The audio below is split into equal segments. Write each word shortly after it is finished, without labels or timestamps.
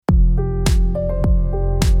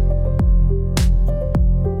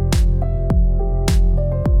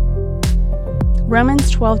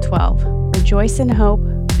Romans 12:12, rejoice in hope,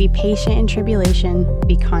 be patient in tribulation,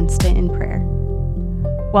 be constant in prayer.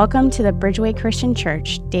 Welcome to the Bridgeway Christian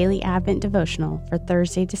Church Daily Advent Devotional for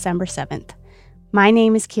Thursday, December 7th. My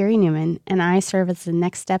name is Kiri Newman, and I serve as the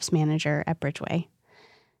Next Steps Manager at Bridgeway.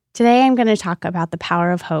 Today I'm going to talk about the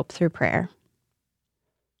power of hope through prayer.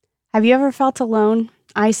 Have you ever felt alone?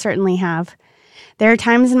 I certainly have. There are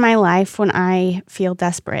times in my life when I feel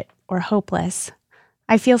desperate or hopeless.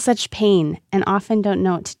 I feel such pain and often don't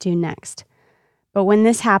know what to do next. But when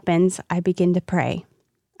this happens, I begin to pray.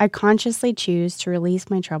 I consciously choose to release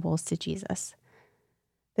my troubles to Jesus.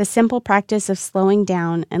 The simple practice of slowing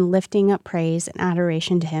down and lifting up praise and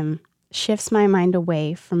adoration to Him shifts my mind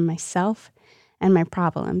away from myself and my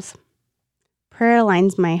problems. Prayer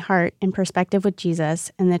aligns my heart in perspective with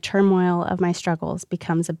Jesus, and the turmoil of my struggles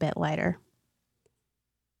becomes a bit lighter.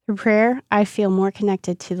 Through prayer, I feel more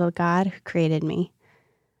connected to the God who created me.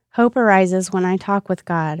 Hope arises when I talk with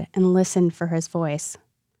God and listen for His voice.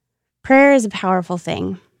 Prayer is a powerful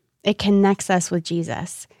thing. It connects us with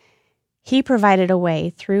Jesus. He provided a way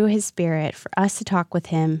through His Spirit for us to talk with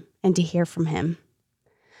Him and to hear from Him.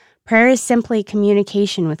 Prayer is simply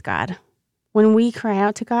communication with God. When we cry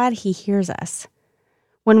out to God, He hears us.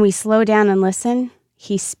 When we slow down and listen,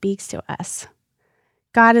 He speaks to us.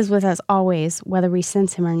 God is with us always, whether we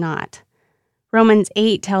sense Him or not. Romans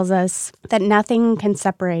 8 tells us that nothing can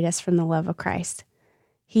separate us from the love of Christ.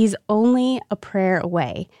 He's only a prayer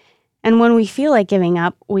away. And when we feel like giving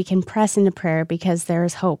up, we can press into prayer because there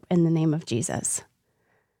is hope in the name of Jesus.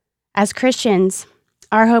 As Christians,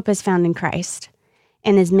 our hope is found in Christ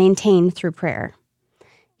and is maintained through prayer.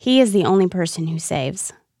 He is the only person who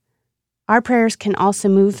saves. Our prayers can also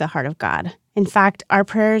move the heart of God. In fact, our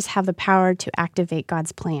prayers have the power to activate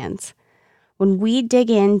God's plans. When we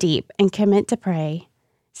dig in deep and commit to pray,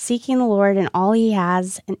 seeking the Lord and all He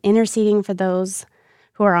has and interceding for those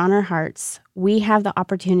who are on our hearts, we have the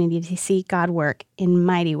opportunity to see God work in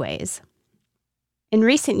mighty ways. In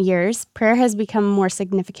recent years, prayer has become a more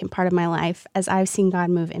significant part of my life as I've seen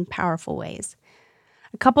God move in powerful ways.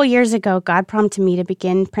 A couple years ago, God prompted me to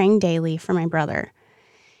begin praying daily for my brother.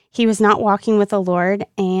 He was not walking with the Lord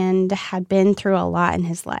and had been through a lot in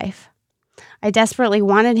his life. I desperately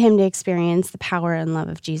wanted him to experience the power and love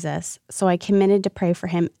of Jesus, so I committed to pray for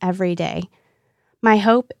him every day. My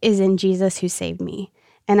hope is in Jesus who saved me,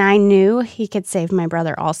 and I knew He could save my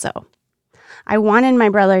brother also. I wanted my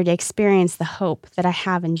brother to experience the hope that I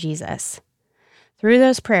have in Jesus. Through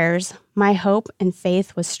those prayers, my hope and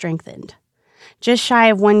faith was strengthened. Just shy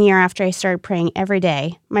of 1 year after I started praying every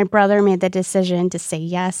day, my brother made the decision to say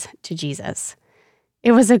yes to Jesus.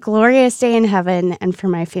 It was a glorious day in heaven and for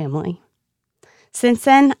my family. Since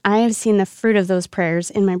then, I have seen the fruit of those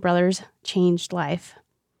prayers in my brother's changed life.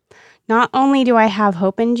 Not only do I have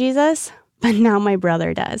hope in Jesus, but now my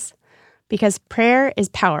brother does, because prayer is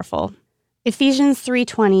powerful. Ephesians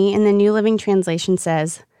 3:20 in the New Living Translation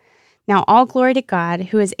says, "Now all glory to God,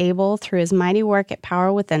 who is able, through His mighty work at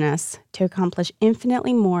power within us, to accomplish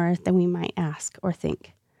infinitely more than we might ask or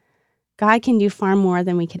think." God can do far more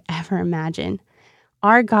than we could ever imagine.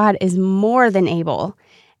 Our God is more than able,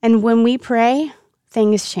 and when we pray,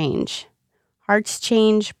 things change. Hearts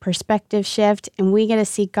change, perspective shift, and we get to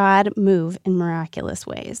see God move in miraculous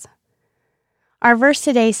ways. Our verse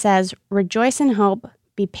today says, "Rejoice in hope,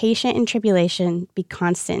 be patient in tribulation, be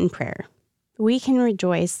constant in prayer." We can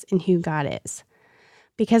rejoice in who God is.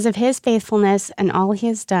 Because of His faithfulness and all He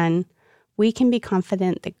has done, we can be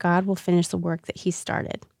confident that God will finish the work that He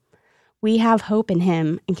started. We have hope in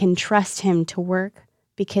Him and can trust Him to work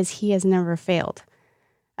because He has never failed.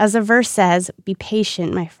 As the verse says, be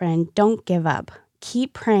patient, my friend. Don't give up.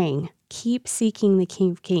 Keep praying. Keep seeking the King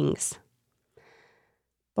of Kings.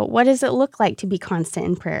 But what does it look like to be constant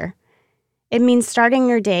in prayer? It means starting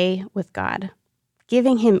your day with God,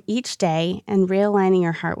 giving Him each day and realigning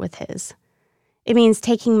your heart with His. It means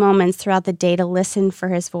taking moments throughout the day to listen for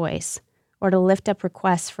His voice or to lift up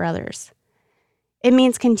requests for others. It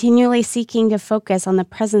means continually seeking to focus on the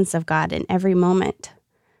presence of God in every moment,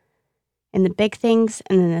 in the big things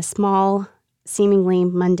and in the small, seemingly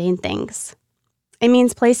mundane things. It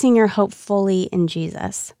means placing your hope fully in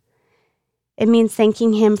Jesus. It means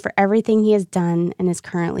thanking Him for everything He has done and is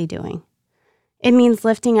currently doing. It means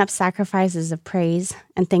lifting up sacrifices of praise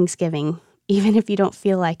and thanksgiving, even if you don't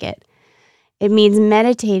feel like it. It means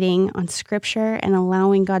meditating on Scripture and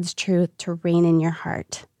allowing God's truth to reign in your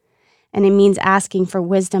heart. And it means asking for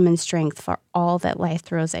wisdom and strength for all that life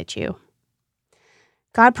throws at you.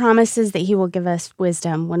 God promises that He will give us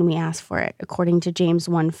wisdom when we ask for it, according to James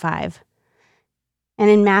 1:5. And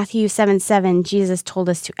in Matthew 7:7, Jesus told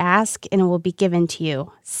us to ask and it will be given to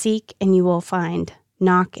you. Seek and you will find.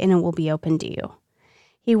 Knock and it will be opened to you.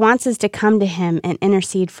 He wants us to come to him and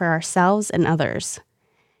intercede for ourselves and others.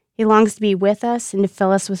 He longs to be with us and to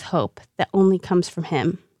fill us with hope that only comes from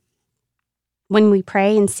him. When we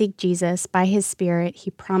pray and seek Jesus by his Spirit, he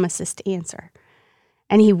promises to answer.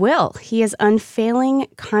 And he will. He is unfailing,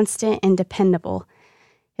 constant, and dependable.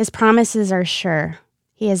 His promises are sure.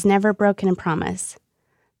 He has never broken a promise.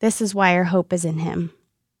 This is why our hope is in him.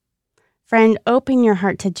 Friend, open your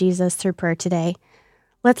heart to Jesus through prayer today.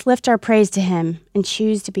 Let's lift our praise to him and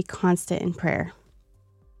choose to be constant in prayer.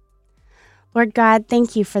 Lord God,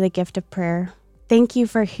 thank you for the gift of prayer. Thank you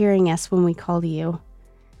for hearing us when we call to you.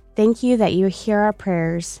 Thank you that you hear our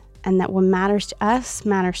prayers and that what matters to us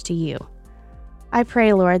matters to you. I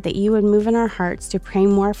pray, Lord, that you would move in our hearts to pray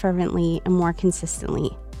more fervently and more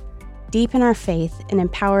consistently. Deepen our faith and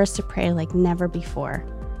empower us to pray like never before.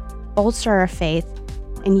 Bolster our faith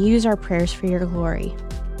and use our prayers for your glory.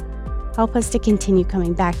 Help us to continue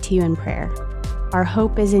coming back to you in prayer. Our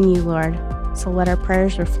hope is in you, Lord, so let our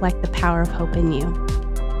prayers reflect the power of hope in you.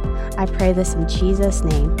 I pray this in Jesus'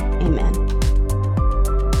 name. Amen.